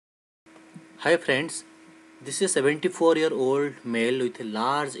Hi friends, this is a 74-year-old male with a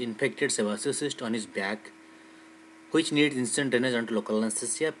large infected sebaceous cyst on his back which needs instant drainage under local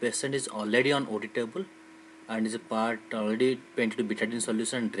anesthesia. Patient is already on OT table and is a part already painted to betadine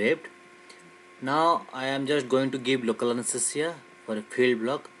solution and draped. Now I am just going to give local anesthesia for a field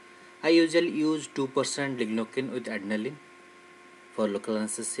block. I usually use 2% lignocaine with adrenaline for local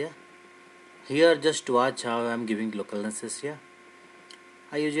anesthesia. Here just watch how I am giving local anesthesia.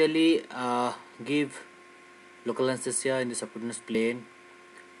 I usually give local anesthesia in the subcutaneous plane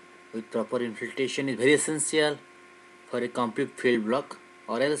with proper infiltration is very essential for a complete field block,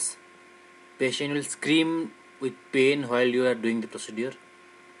 or else patient will scream with pain while you are doing the procedure.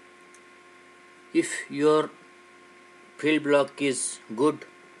 If your field block is good,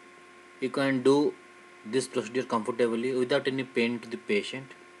 you can do this procedure comfortably without any pain to the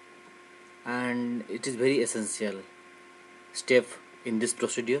patient, and it is very essential step in this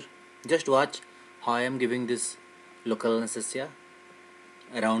procedure. Just watch how I am giving this local anesthesia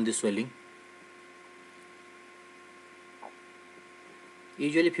around the swelling.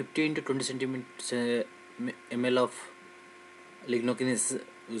 Usually 15 to 20 centimeters ml of lignocaine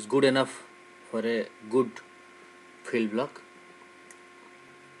is good enough for a good field block.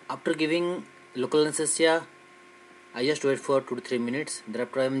 After giving local anesthesia, I just wait for 2 to 3 minutes.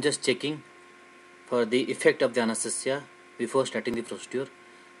 Thereafter I am just checking for the effect of the anesthesia before starting the procedure.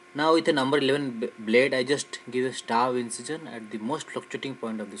 Now with a number 11 blade, I just give a stab incision at the most fluctuating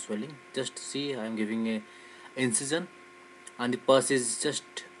point of the swelling. Just see, I am giving a incision and the pus is just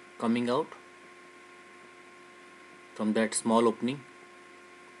coming out from that small opening.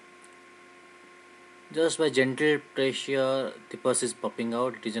 Just by gentle pressure, the pus is popping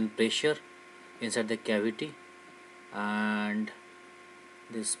out. It is in pressure inside the cavity, and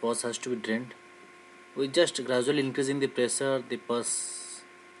this pus has to be drained. With just gradually increasing the pressure, the pus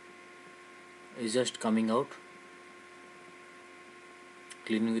is just coming out.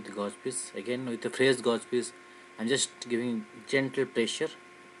 Cleaning with the gauze piece. Again with a fresh gauze piece, I'm just giving gentle pressure,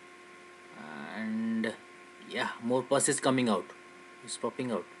 and yeah, more pus is coming out. It's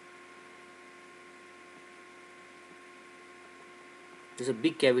popping out. There's a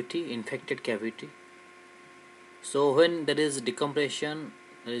big cavity, infected cavity. So when there is decompression,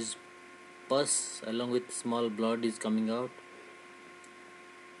 there is pus along with small blood is coming out.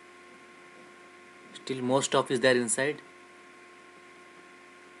 Still more stuff is there inside.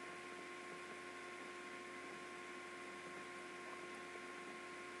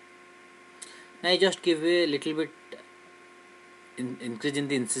 Now I just give a little bit increase in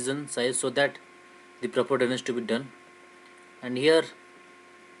the incision size so that the proper drainage to be done. And here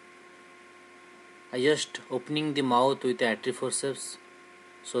I just opening the mouth with the artery forceps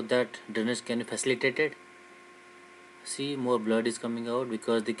so that drainage can be facilitated. See, more blood is coming out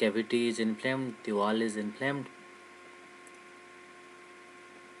because the cavity is inflamed, the wall is inflamed.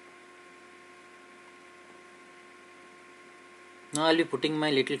 Now I'll be putting my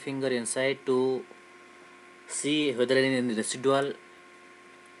little finger inside to see whether any residual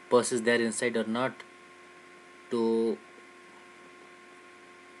pus is there inside or not, to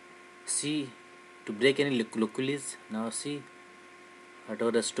see, to break any loculis. Now see,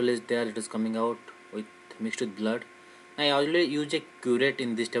 whatever residual is there, it is coming out with mixed with blood. I already use a curette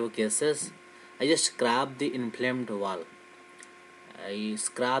in this type of cases. I just scrap the inflamed wall. I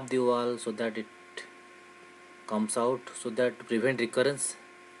scrap the wall so that it comes out, so that to prevent recurrence.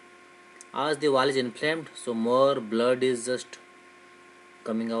 As the wall is inflamed, so more blood is just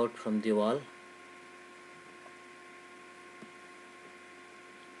coming out from the wall.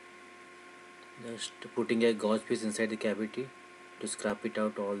 Just putting a gauze piece inside the cavity to scrap it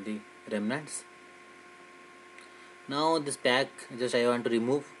out all the remnants. Now this pack just I want to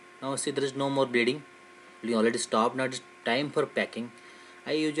remove. Now see, there is no more bleeding. Bleeding already stopped. Now it is time for packing.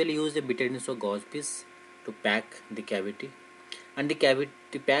 I usually use a betadine so gauze piece to pack the cavity, and the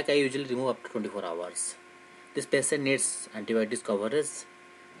pack I usually remove after 24 hours. This patient needs antibiotics coverage,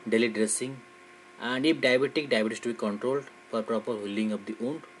 daily dressing, and if diabetes to be controlled for proper healing of the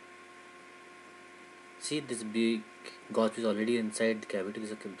wound. See, this big gauze is already inside the cavity.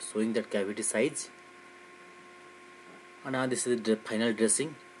 This is showing that cavity size. And now this is the final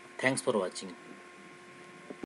dressing. Thanks for watching.